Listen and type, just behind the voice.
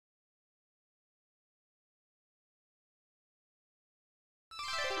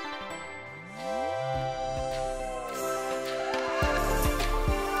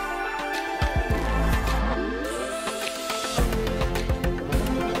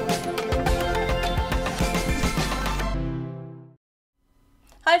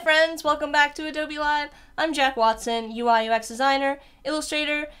Hi friends, welcome back to Adobe Live. I'm Jack Watson, UI UX designer,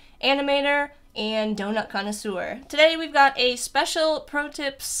 illustrator, animator, and donut connoisseur. Today we've got a special Pro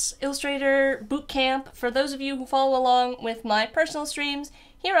Tips Illustrator bootcamp for those of you who follow along with my personal streams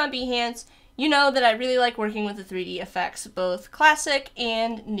here on Behance. You know that I really like working with the 3D effects, both classic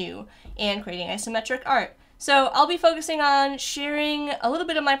and new, and creating isometric art. So I'll be focusing on sharing a little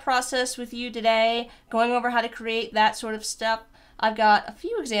bit of my process with you today, going over how to create that sort of stuff. I've got a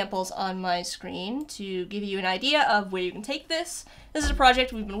few examples on my screen to give you an idea of where you can take this. This is a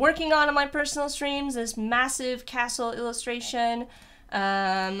project we've been working on my personal streams, this massive castle illustration.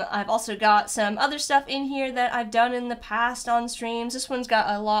 I've also got some other stuff in here that I've done in the past on streams. This one's got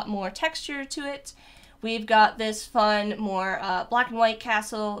a lot more texture to it. We've got this fun, more black and white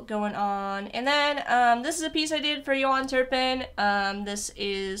castle going on. And then this is a piece I did for Johan Turpin. This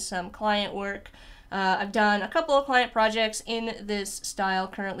is some client work. I've done a couple of client projects in this style,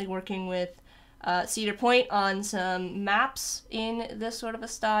 currently working with Cedar Point on some maps in this sort of a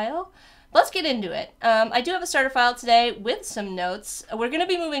style. Let's get into it. I do have a starter file today with some notes. We're going to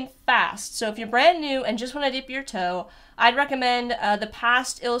be moving fast, so if you're brand new and just want to dip your toe, I'd recommend the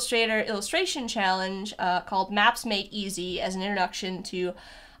past Illustrator illustration challenge called Maps Made Easy as an introduction to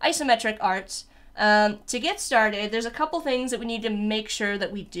isometric arts. To get started, there's a couple things that we need to make sure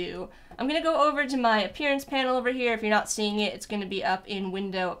that we do. I'm going to go over to my appearance panel over here. If you're not seeing it, it's going to be up in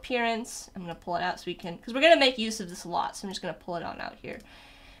window appearance. I'm going to pull it out so we can, because we're going to make use of this a lot, so I'm just going to pull it on out here.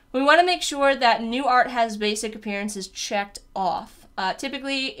 We want to make sure that new art has basic appearances checked off.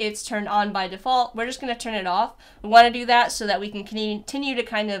 Typically, it's turned on by default. We're just going to turn it off. We want to do that so that we can continue to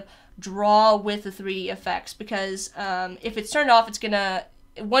kind of draw with the 3D effects, because if it's turned off, it's going to,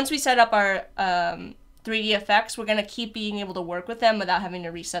 once we set up our 3D effects, we're going to keep being able to work with them without having to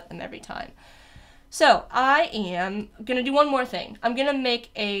reset them every time. So I am going to do one more thing. I'm going to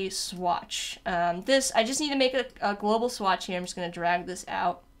make a swatch. I just need to make a global swatch here. I'm just going to drag this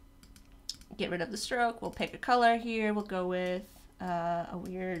out, get rid of the stroke. We'll pick a color here. We'll go with a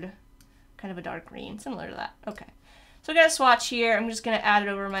weird, kind of a dark green, similar to that. Okay. So we got a swatch here. I'm just going to add it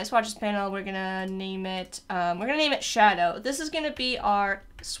over my swatches panel. We're going to name it, shadow. This is going to be our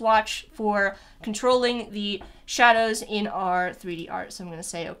swatch for controlling the shadows in our 3D art. So I'm going to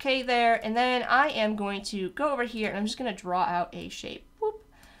say okay there. And then I am going to go over here and I'm just going to draw out a shape. Whoop.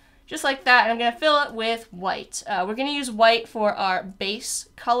 Just like that. And I'm going to fill it with white. We're going to use white for our base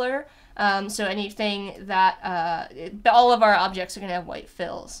color. So anything that, all of our objects are going to have white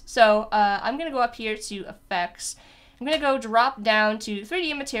fills. So I'm going to go up here to effects. I'm going to go drop down to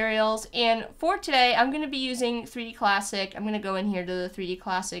 3D materials, and for today I'm going to be using 3D Classic. I'm going to go in here to the 3D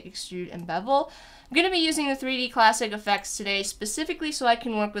Classic Extrude and Bevel. I'm going to be using the 3D Classic effects today specifically so I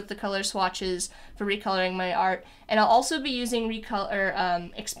can work with the color swatches for recoloring my art, and I'll also be using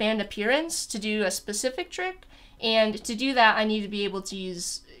Expand Appearance to do a specific trick, and to do that I need to be able to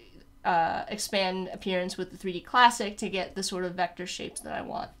use Expand Appearance with the 3D Classic to get the sort of vector shapes that I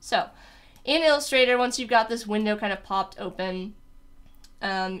want. So in Illustrator, once you've got this window kind of popped open,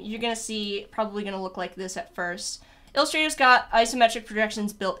 you're going to see, probably going to look like this at first. Illustrator's got isometric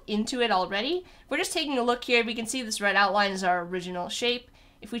projections built into it already. We're just taking a look here. We can see this red outline is our original shape.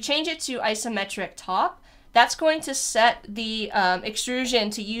 If we change it to isometric top, that's going to set the extrusion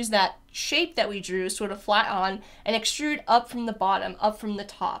to use that shape that we drew sort of flat on and extrude up from the bottom, up from the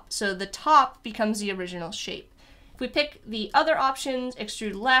top. So the top becomes the original shape. If we pick the other options,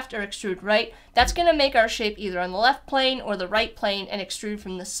 extrude left or extrude right, that's going to make our shape either on the left plane or the right plane and extrude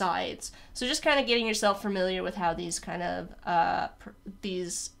from the sides. So just kind of getting yourself familiar with how these kind of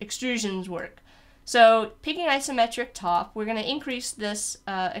these extrusions work. So picking isometric top, we're going to increase this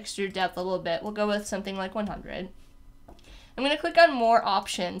extrude depth a little bit. We'll go with something like 100. I'm going to click on more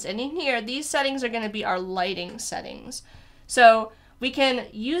options, and in here these settings are going to be our lighting settings. So we can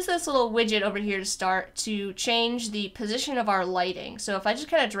use this little widget over here to start to change the position of our lighting. So if I just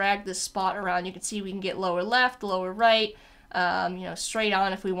kind of drag this spot around, you can see we can get lower left, lower right, straight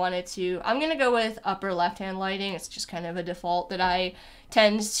on if we wanted to. I'm going to go with upper left-hand lighting. It's just kind of a default that I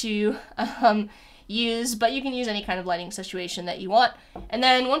tend to use, but you can use any kind of lighting situation that you want. And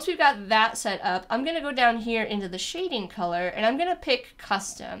then once we've got that set up, I'm going to go down here into the shading color, and I'm going to pick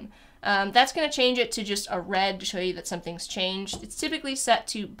custom. That's going to change it to just a red to show you that something's changed. It's typically set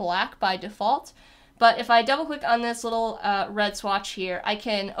to black by default, but if I double click on this little red swatch here, I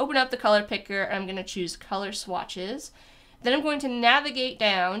can open up the color picker and I'm going to choose color swatches. Then I'm going to navigate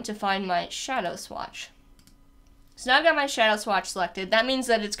down to find my shadow swatch. So now I've got my shadow swatch selected. That means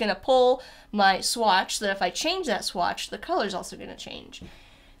that it's going to pull my swatch, so that if I change that swatch, the color's also going to change.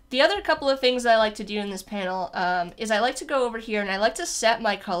 The other couple of things that I like to do in this panel is I like to go over here and I like to set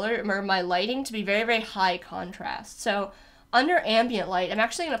my color or my lighting to be very, very high contrast. So under ambient light, I'm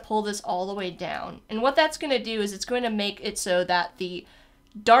actually going to pull this all the way down. And what that's going to do is it's going to make it so that the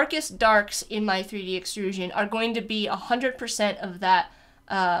darkest darks in my 3D extrusion are going to be 100% of that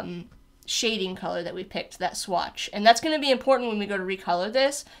shading color that we picked, that swatch. And that's going to be important when we go to recolor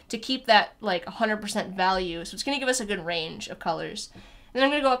this to keep that like 100% value. So it's going to give us a good range of colors. Then I'm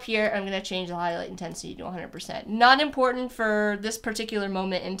going to go up here, I'm going to change the highlight intensity to 100%. Not important for this particular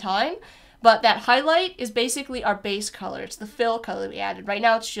moment in time, but that highlight is basically our base color. It's the fill color we added. Right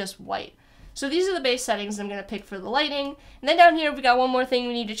now it's just white. So these are the base settings I'm going to pick for the lighting. And then down here we got one more thing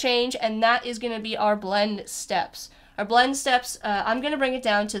we need to change, and that is going to be our blend steps. Our blend steps, I'm going to bring it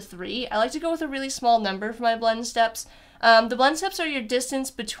down to 3. I like to go with a really small number for my blend steps. The blend steps are your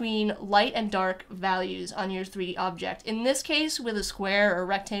distance between light and dark values on your 3D object. In this case, with a square or a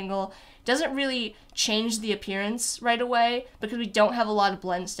rectangle, it doesn't really change the appearance right away because we don't have a lot of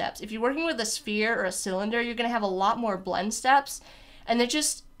blend steps. If you're working with a sphere or a cylinder, you're going to have a lot more blend steps, and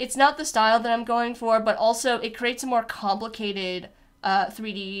it's not the style that I'm going for, but also it creates a more complicated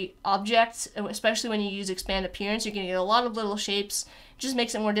 3D object, especially when you use expand appearance. You're going to get a lot of little shapes. It just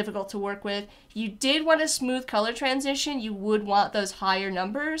makes it more difficult to work with. If you did want a smooth color transition, you would want those higher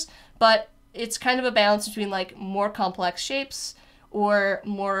numbers, but it's kind of a balance between like more complex shapes or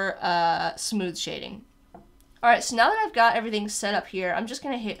more smooth shading. Alright, so now that I've got everything set up here, I'm just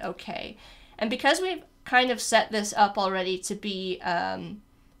going to hit OK. And because we've kind of set this up already to be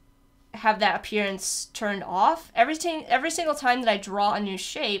have that appearance turned off, every single time that I draw a new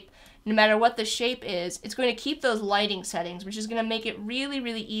shape, no matter what the shape is, it's going to keep those lighting settings, which is going to make it really,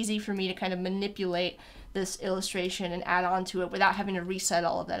 really easy for me to kind of manipulate this illustration and add on to it without having to reset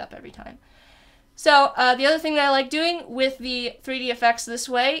all of that up every time. So the other thing that I like doing with the 3D effects this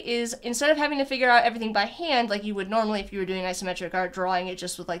way is instead of having to figure out everything by hand like you would normally if you were doing isometric art, drawing it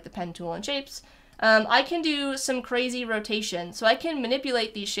just with like the pen tool and shapes, I can do some crazy rotation. So I can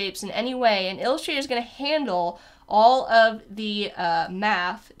manipulate these shapes in any way, and Illustrator is going to handle all of the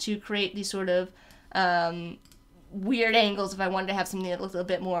math to create these sort of weird angles if I wanted to have something that looked a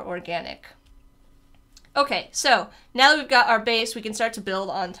bit more organic. Okay, so now that we've got our base, we can start to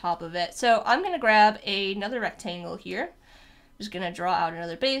build on top of it. So I'm going to grab another rectangle here. I'm just going to draw out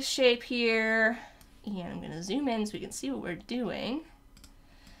another base shape here, and I'm going to zoom in so we can see what we're doing.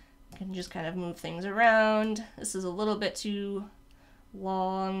 I can just kind of move things around. This is a little bit too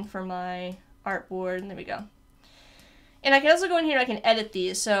long for my artboard. There we go. And I can also go in here and I can edit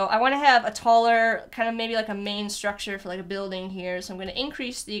these. So I want to have a taller, kind of maybe like a main structure for like a building here. So I'm going to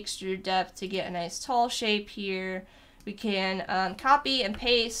increase the extrude depth to get a nice tall shape here. We can copy and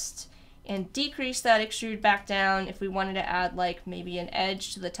paste and decrease that extrude back down if we wanted to add like maybe an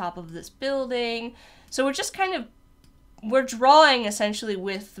edge to the top of this building. So we're just kind of we're drawing essentially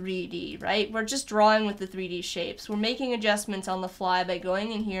with 3D, right? We're just drawing with the 3D shapes. We're making adjustments on the fly by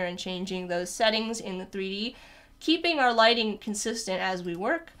going in here and changing those settings in the 3D, keeping our lighting consistent as we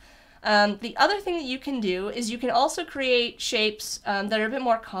work. The other thing that you can do is you can also create shapes that are a bit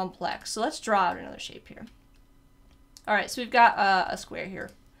more complex. So let's draw out another shape here. All right, so we've got a square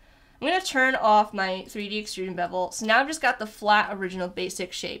here. I'm going to turn off my 3D extrusion bevel. So now I've just got the flat original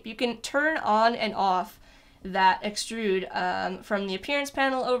basic shape. You can turn on and off that extrude from the appearance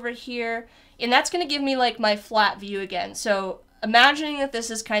panel over here, and that's going to give me like my flat view again. So imagining that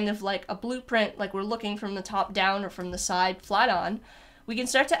this is kind of like a blueprint, like we're looking from the top down or from the side flat on, we can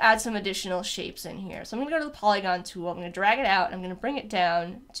start to add some additional shapes in here. So I'm going to go to the polygon tool, I'm going to drag it out, and I'm going to bring it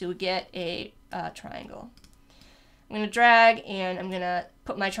down to get a triangle. I'm going to drag and I'm going to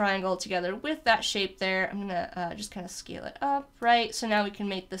put my triangle together with that shape there. I'm going to just kind of scale it up, right? So now we can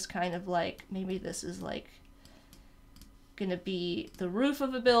make this kind of like, maybe this is like going to be the roof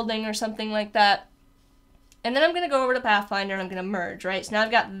of a building or something like that. And then I'm going to go over to Pathfinder and I'm going to merge, right? So now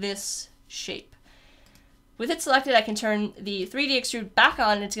I've got this shape. With it selected, I can turn the 3D extrude back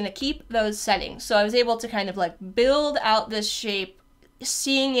on and it's going to keep those settings. So I was able to kind of like build out this shape,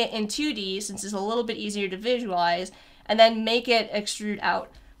 seeing it in 2D since it's a little bit easier to visualize, and then make it extrude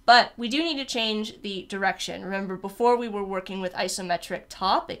out. But we do need to change the direction. Remember, before we were working with isometric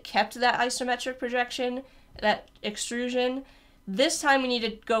top, it kept that isometric projection, that extrusion. This time we need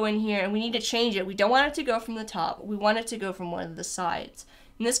to go in here and we need to change it. We don't want it to go from the top. We want it to go from one of the sides.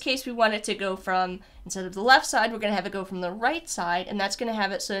 In this case, we want it to go from, instead of the left side, we're going to have it go from the right side, and that's going to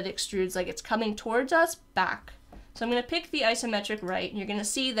have it so that it extrudes like it's coming towards us back. So I'm going to pick the isometric right, and you're going to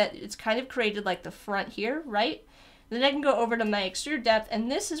see that it's kind of created like the front here, right? Then I can go over to my extrude depth, and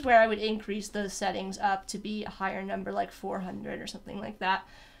this is where I would increase those settings up to be a higher number, like 400 or something like that.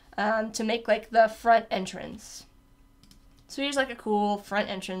 to make like the front entrance. So here's like a cool front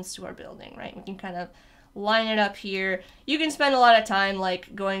entrance to our building, right? We can kind of line it up here. You can spend a lot of time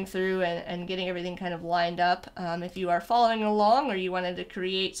like going through and getting everything kind of lined up if you are following along or you wanted to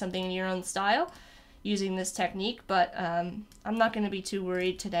create something in your own style using this technique, but I'm not going to be too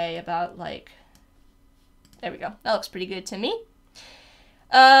worried today about like, there we go. That looks pretty good to me.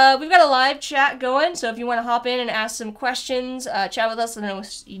 We've got a live chat going, so if you want to hop in and ask some questions, chat with us,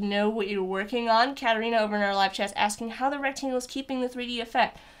 let you know what you're working on. Katarina over in our live chat is asking how the rectangle is keeping the 3D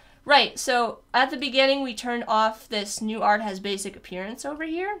effect. Right, so at the beginning we turned off this new art has basic appearance over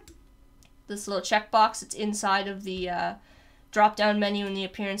here. This little checkbox, it's inside of the drop-down menu in the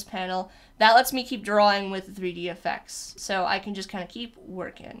appearance panel. That lets me keep drawing with the 3D effects, so I can just kind of keep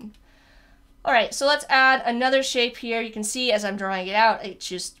working. Alright, so let's add another shape here. You can see as I'm drawing it out, it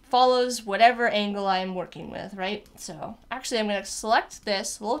just follows whatever angle I'm working with, right? So actually I'm going to select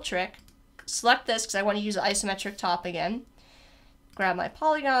this, little trick, select this because I want to use the isometric top again. Grab my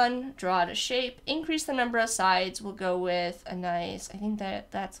polygon, draw out a shape, increase the number of sides. We'll go with a nice, I think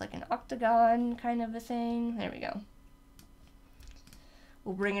that's like an octagon kind of a thing. There we go.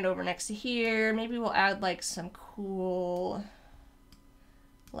 We'll bring it over next to here. Maybe we'll add like some cool,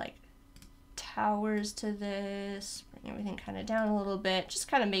 like, towers to this, bring everything kind of down a little bit, just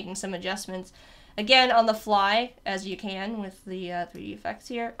kind of making some adjustments again on the fly as you can with the 3D effects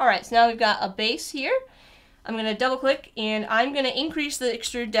here. Alright, so now we've got a base here. I'm going to double click and I'm going to increase the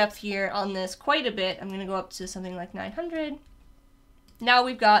extrude depth here on this quite a bit. I'm going to go up to something like 900. Now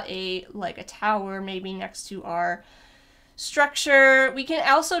we've got a tower maybe next to our structure. We can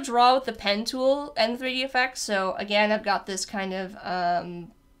also draw with the pen tool and 3D effects. So again, I've got this kind of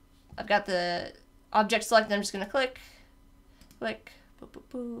I've got the object selected. I'm just going to click, boop, boop,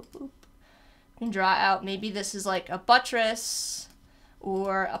 boop, boop. And draw out, maybe this is like a buttress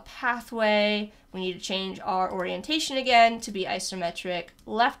or a pathway. We need to change our orientation again to be isometric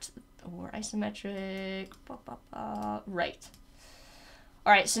left or isometric right.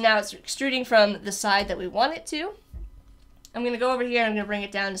 Alright, so now it's extruding from the side that we want it to. I'm going to go over here and I'm going to bring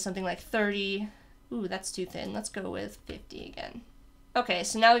it down to something like 30. Ooh, that's too thin. Let's go with 50 again. Okay,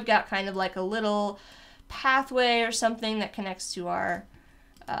 so now we've got kind of like a little pathway or something that connects to our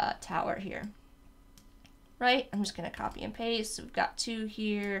tower here. Right? I'm just going to copy and paste. So we've got two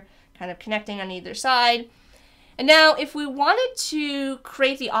here, kind of connecting on either side. And now if we wanted to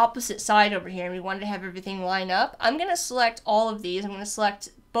create the opposite side over here and we wanted to have everything line up, I'm going to select all of these. I'm going to select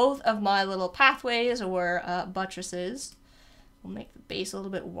both of my little pathways or buttresses. We'll make the base a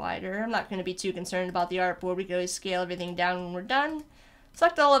little bit wider. I'm not going to be too concerned about the artboard. We can always scale everything down when we're done.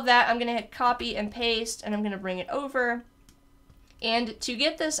 Select all of that. I'm going to hit copy and paste, and I'm going to bring it over. And to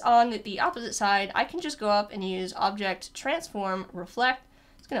get this on the opposite side, I can just go up and use Object, Transform, Reflect.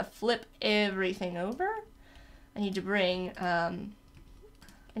 It's going to flip everything over. I need to bring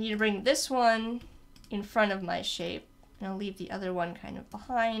this one in front of my shape, and I'll leave the other one kind of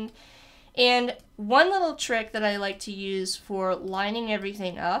behind. And one little trick that I like to use for lining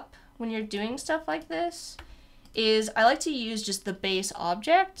everything up when you're doing stuff like this is I like to use just the base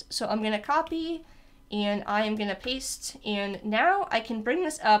object. So I'm going to copy and I am going to paste, and now I can bring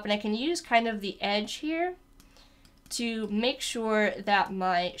this up and I can use kind of the edge here to make sure that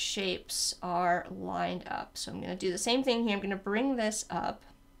my shapes are lined up. So I'm going to do the same thing here. I'm going to bring this up.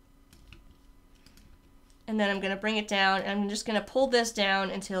 And then I'm going to bring it down, and I'm just going to pull this down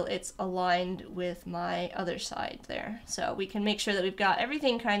until it's aligned with my other side there. So we can make sure that we've got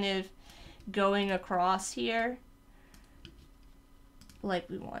everything kind of going across here like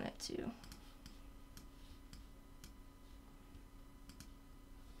we want it to.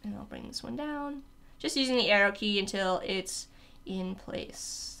 And I'll bring this one down, just using the arrow key until it's in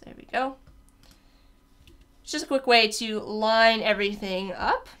place. There we go. It's just a quick way to line everything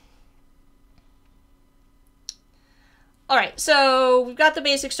up. Alright, so we've got the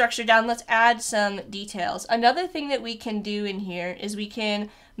basic structure down. Let's add some details. Another thing that we can do in here is we can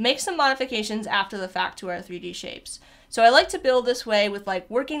make some modifications after the fact to our 3D shapes. So I like to build this way with like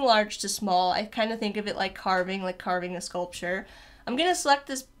working large to small. I kind of think of it like carving a sculpture. I'm going to select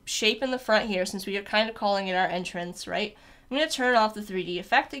this shape in the front here since we are kind of calling it our entrance, right? I'm going to turn off the 3D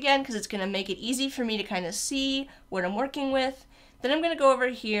effect again because it's going to make it easy for me to kind of see what I'm working with. Then I'm going to go over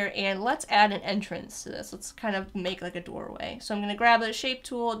here and let's add an entrance to this. Let's kind of make like a doorway. So I'm going to grab the shape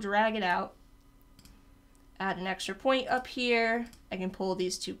tool, drag it out, add an extra point up here. I can pull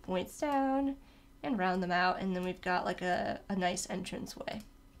these 2 points down and round them out, and then we've got like a nice entrance way.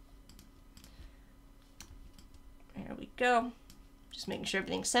 There we go. Just making sure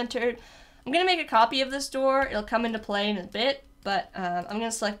everything's centered. I'm going to make a copy of this door. It'll come into play in a bit. but I'm going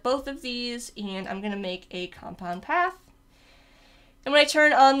to select both of these and I'm going to make a compound path. And when I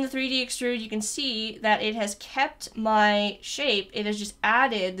turn on the 3D extrude, you can see that it has kept my shape. It has just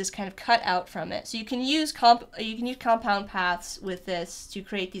added this kind of cutout from it. So you can use compound paths with this to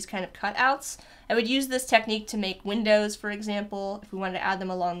create these kind of cutouts. I would use this technique to make windows, for example, if we wanted to add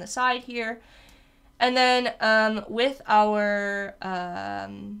them along the side here. And then with our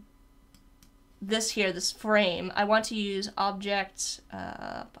this frame, I want to use object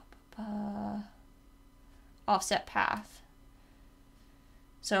offset path.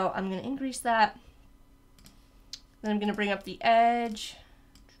 So I'm going to increase that. Then I'm going to bring up the edge.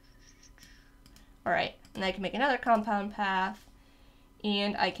 All right, and I can make another compound path,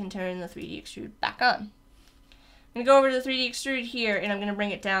 and I can turn the 3D extrude back on. I'm going to go over to the 3D extrude here, and I'm going to bring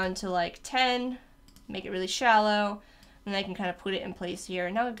it down to like 10, make it really shallow, and then I can kind of put it in place here.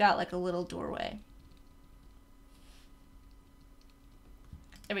 And now we've got like a little doorway.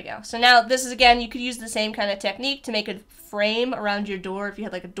 There we go. So now this is, again, you could use the same kind of technique to make a frame around your door. If you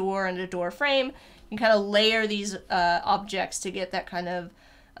had like a door and a door frame, you can kind of layer these objects to get that kind of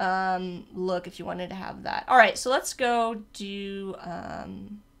look if you wanted to have that. All right, so let's go do,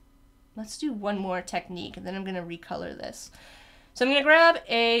 let's do one more technique, and then I'm going to recolor this. So I'm going to grab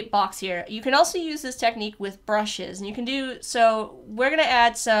a box here. You can also use this technique with brushes, and you can do, so we're going to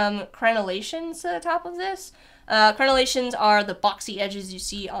add some crenellations to the top of this. Crenellations are the boxy edges you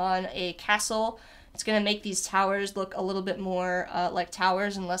see on a castle. It's going to make these towers look a little bit more like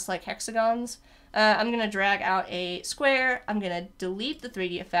towers and less like hexagons. I'm going to drag out a square. I'm going to delete the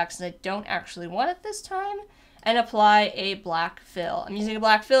 3D effects, and I don't actually want it this time, and apply a black fill. I'm using a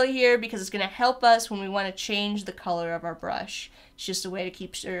black fill here because it's going to help us when we want to change the color of our brush. It's just a way to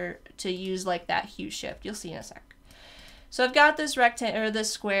keep sure to use like that hue shift. You'll see in a sec. So I've got this rectangle, or this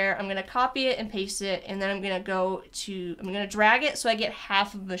square. I'm going to copy it and paste it, and then I'm going to drag it so I get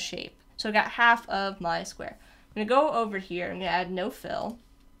half of the shape. So I got half of my square. I'm going to go over here. I'm going to add no fill,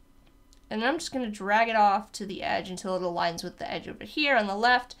 and then I'm just going to drag it off to the edge until it aligns with the edge over here on the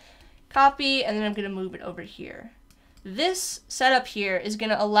left. Copy, and then I'm going to move it over here. This setup here is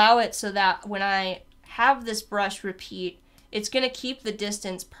going to allow it so that when I have this brush repeat, it's going to keep the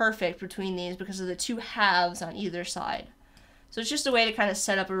distance perfect between these because of the two halves on either side. So it's just a way to kind of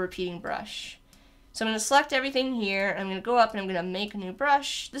set up a repeating brush. So I'm going to select everything here, I'm going to go up and I'm going to make a new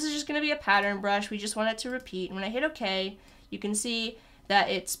brush. This is just going to be a pattern brush. We just want it to repeat. And when I hit OK, you can see that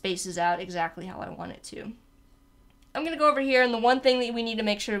it spaces out exactly how I want it to. I'm going to go over here, and the one thing that we need to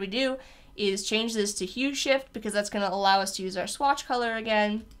make sure we do is change this to hue shift, because that's going to allow us to use our swatch color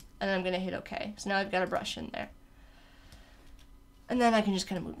again. And then I'm going to hit OK. So now I've got a brush in there. And then I can just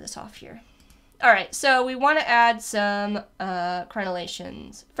kind of move this off here. Alright, so we want to add some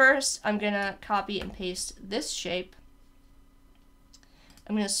crenellations. First, I'm going to copy and paste this shape.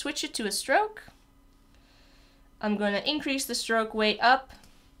 I'm going to switch it to a stroke. I'm going to increase the stroke weight up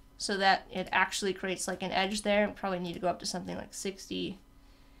so that it actually creates like an edge there. Probably need to go up to something like 60.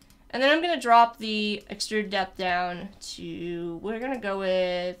 And then I'm going to drop the extrude depth down to, we're going to go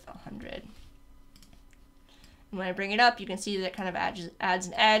with 100. And when I bring it up, you can see that it kind of adds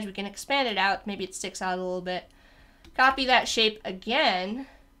an edge. We can expand it out. Maybe it sticks out a little bit. Copy that shape again.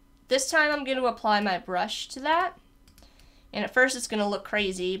 This time I'm going to apply my brush to that. And at first it's going to look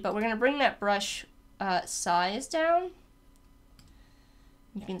crazy, but we're going to bring that brush size down.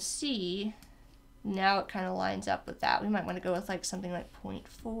 You can see now it kind of lines up with that. We might want to go with like something like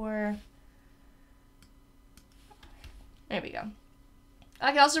 0.4. There we go.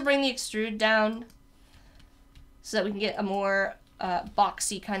 I can also bring the extrude down so that we can get a more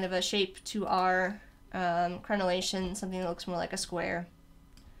boxy kind of a shape to our crenellation, something that looks more like a square.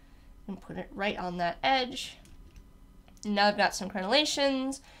 And put it right on that edge. And now I've got some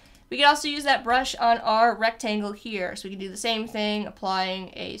crenellations. We can also use that brush on our rectangle here. So we can do the same thing,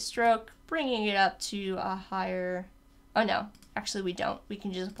 applying a stroke, bringing it up to a higher, oh no, actually we don't. We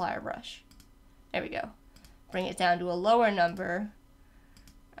can just apply our brush. There we go. Bring it down to a lower number.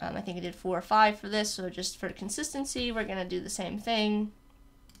 I think I did 4 or 5 for this, so just for consistency, we're going to do the same thing.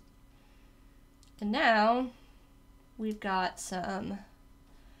 And now we've got some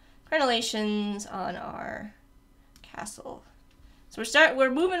crenellations on our castle. So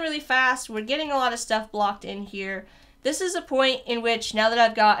we're moving really fast. We're getting a lot of stuff blocked in here. This is a point in which, now that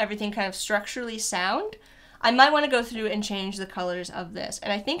I've got everything kind of structurally sound, I might want to go through and change the colors of this.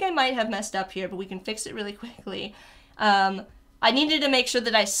 And I think I might have messed up here, but we can fix it really quickly. I needed to make sure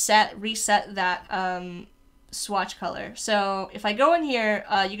that I reset that swatch color. So if I go in here,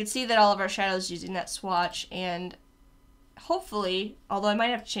 you can see that all of our shadows using that swatch, and hopefully, although I might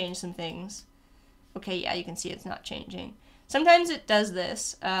have to change some things. Okay, yeah, you can see it's not changing. Sometimes it does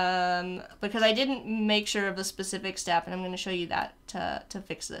this because I didn't make sure of a specific step, and I'm going to show you that to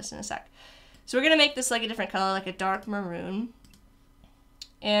fix this in a sec. So we're going to make this like a different color, like a dark maroon.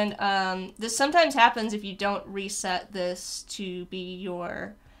 And this sometimes happens if you don't reset this to be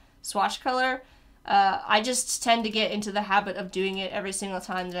your swatch color. I just tend to get into the habit of doing it every single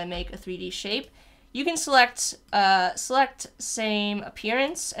time that I make a 3D shape. You can select same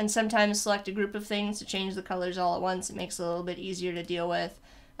appearance, and sometimes select a group of things to change the colors all at once. It makes it a little bit easier to deal with.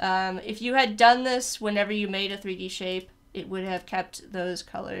 If you had done this whenever you made a 3D shape, it would have kept those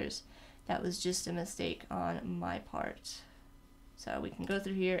colors. That was just a mistake on my part. So we can go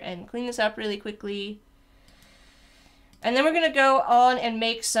through here and clean this up really quickly. And then we're going to go on and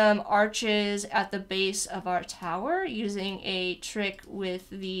make some arches at the base of our tower using a trick with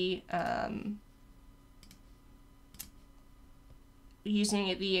the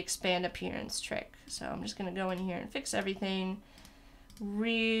expand appearance trick. So I'm just going to go in here and fix everything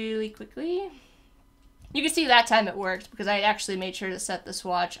really quickly. You can see that time it worked because I actually made sure to set the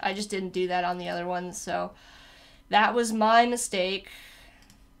swatch. I just didn't do that on the other ones, so that was my mistake.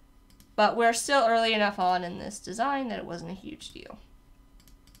 But we're still early enough on in this design that it wasn't a huge deal.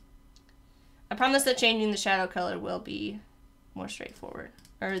 I promise that changing the shadow color will be more straightforward,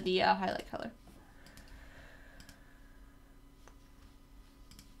 or the highlight color.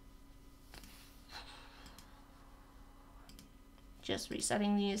 Just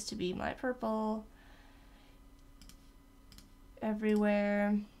resetting these to be my purple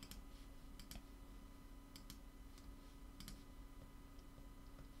everywhere.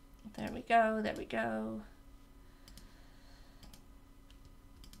 There we go, there we go.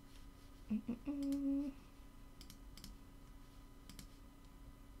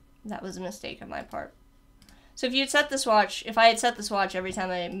 That was a mistake on my part. So if you'd set the swatch, if I had set the swatch every time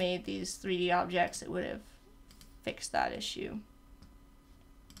I made these 3D objects, it would have fixed that issue.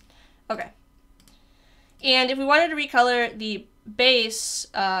 Okay. And if we wanted to recolor the base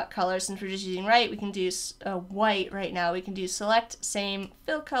color, since we're just using white, we can do white right now. We can do select same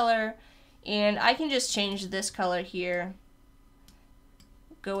fill color, and I can just change this color here.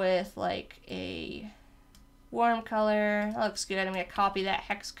 Go with like a warm color. That looks good. I'm going to copy that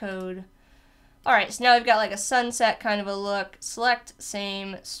hex code. Alright, so now we've got like a sunset kind of a look. Select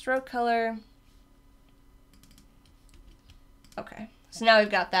same stroke color. Okay. So now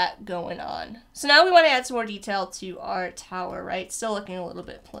we've got that going on. So now we want to add some more detail to our tower, right? Still looking a little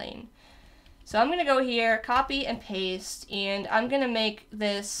bit plain. So I'm going to go here, copy and paste, and I'm going to make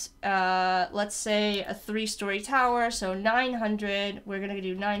this, let's say, a 3-story tower. So 900, we're going to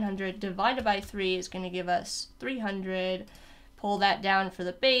do 900 divided by 3 is going to give us 300. Pull that down for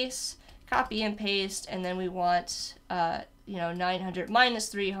the base, copy and paste, and then we want, 900 minus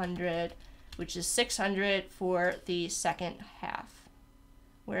 300, which is 600 for the second half,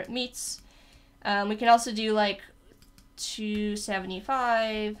 where it meets. We can also do like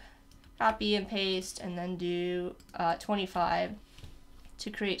 275, copy and paste, and then do 25 to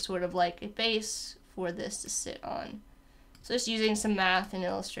create sort of like a base for this to sit on. So just using some math in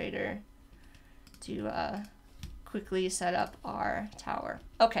Illustrator to quickly set up our tower.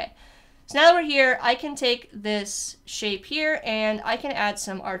 Okay, so now that we're here, I can take this shape here and I can add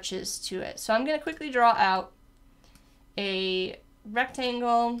some arches to it. So I'm going to quickly draw out a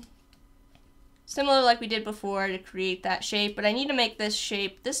rectangle, similar like we did before to create that shape, but I need to make this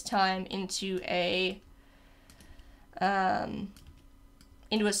shape this time into a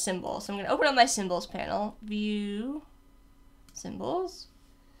symbol. So I'm going to open up my symbols panel, view, symbols,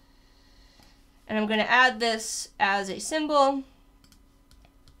 and I'm going to add this as a symbol.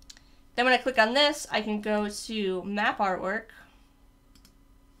 Then when I click on this, I can go to map artwork.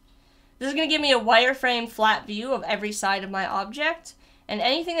 This is going to give me a wireframe flat view of every side of my object, and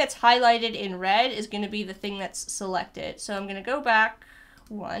anything that's highlighted in red is going to be the thing that's selected. So I'm going to go back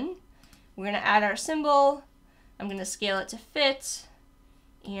one. We're going to add our symbol. I'm going to scale it to fit,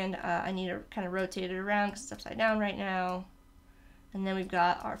 and I need to kind of rotate it around because it's upside down right now. And then we've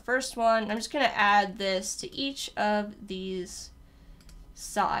got our first one. I'm just going to add this to each of these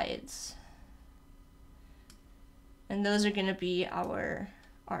sides, and those are going to be our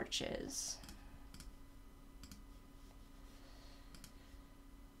arches.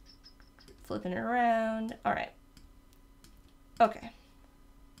 Flipping it around. Alright. Okay.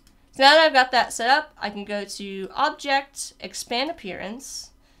 So now that I've got that set up, I can go to Object, Expand Appearance.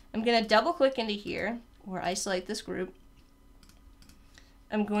 I'm going to double click into here, or isolate this group.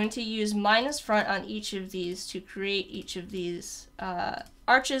 I'm going to use minus front on each of these to create each of these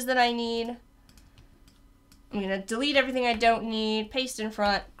arches that I need. I'm going to delete everything I don't need, paste in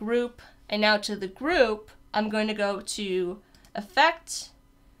front, group, and now to the group, I'm going to go to Effect.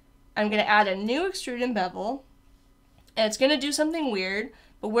 I'm going to add a new extrude and bevel. And it's going to do something weird,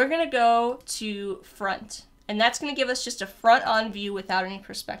 but we're going to go to Front. And that's going to give us just a front-on view without any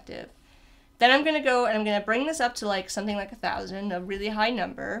perspective. Then I'm going to go and I'm going to bring this up to like something like 1,000, a really high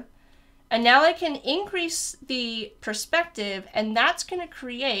number. And now I can increase the perspective, and that's going to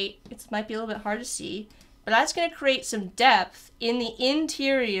create, it might be a little bit hard to see, but that's going to create some depth in the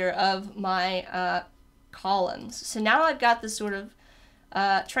interior of my columns. So now I've got this sort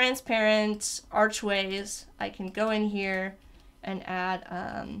of transparent archways. I can go in here and add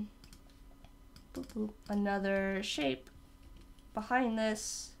another shape behind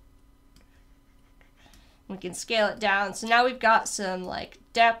this. We can scale it down. So now we've got some like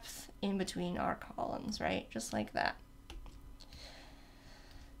depth in between our columns, right? Just like that.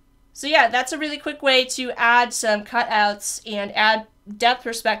 So yeah, that's a really quick way to add some cutouts and add depth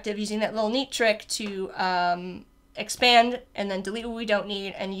perspective using that little neat trick to expand and then delete what we don't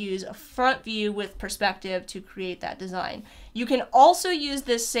need and use a front view with perspective to create that design. You can also use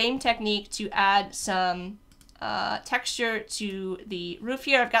this same technique to add some texture to the roof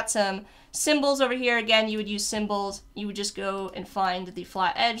here. I've got some symbols over here. Again, you would use symbols. You would just go and find the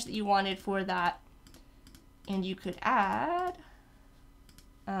flat edge that you wanted for that. And you could add,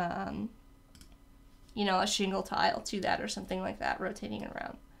 you know, a shingle tile to that or something like that, rotating it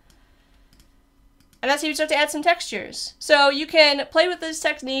around. And that's how you start to add some textures. So you can play with these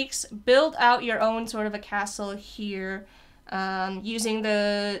techniques, build out your own sort of a castle here, using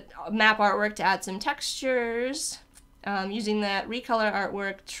the map artwork to add some textures, using that recolor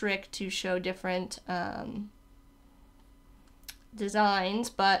artwork trick to show different designs.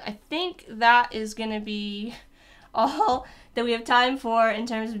 But I think that is going to be all that we have time for in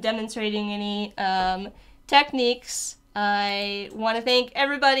terms of demonstrating any techniques. I want to thank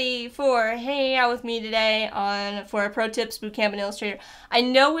everybody for hanging out with me today for our Pro Tips Bootcamp in Illustrator. I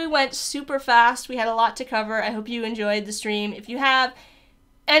know we went super fast. We had a lot to cover. I hope you enjoyed the stream. If you have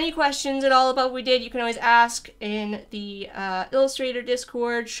any questions at all about what we did, you can always ask in the Illustrator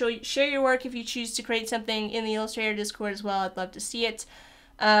Discord. Share your work if you choose to create something in the Illustrator Discord as well. I'd love to see it.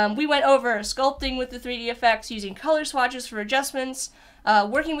 We went over sculpting with the 3D effects, using color swatches for adjustments,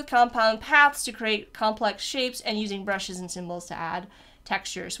 working with compound paths to create complex shapes, and using brushes and symbols to add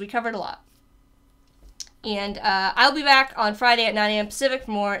textures. We covered a lot. And I'll be back on Friday at 9 a.m. Pacific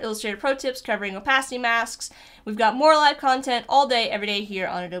for more Illustrator Pro Tips covering opacity masks. We've got more live content all day, every day here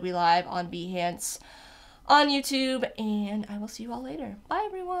on Adobe Live, on Behance, on YouTube, and I will see you all later. Bye,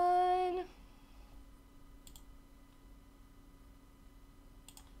 everyone!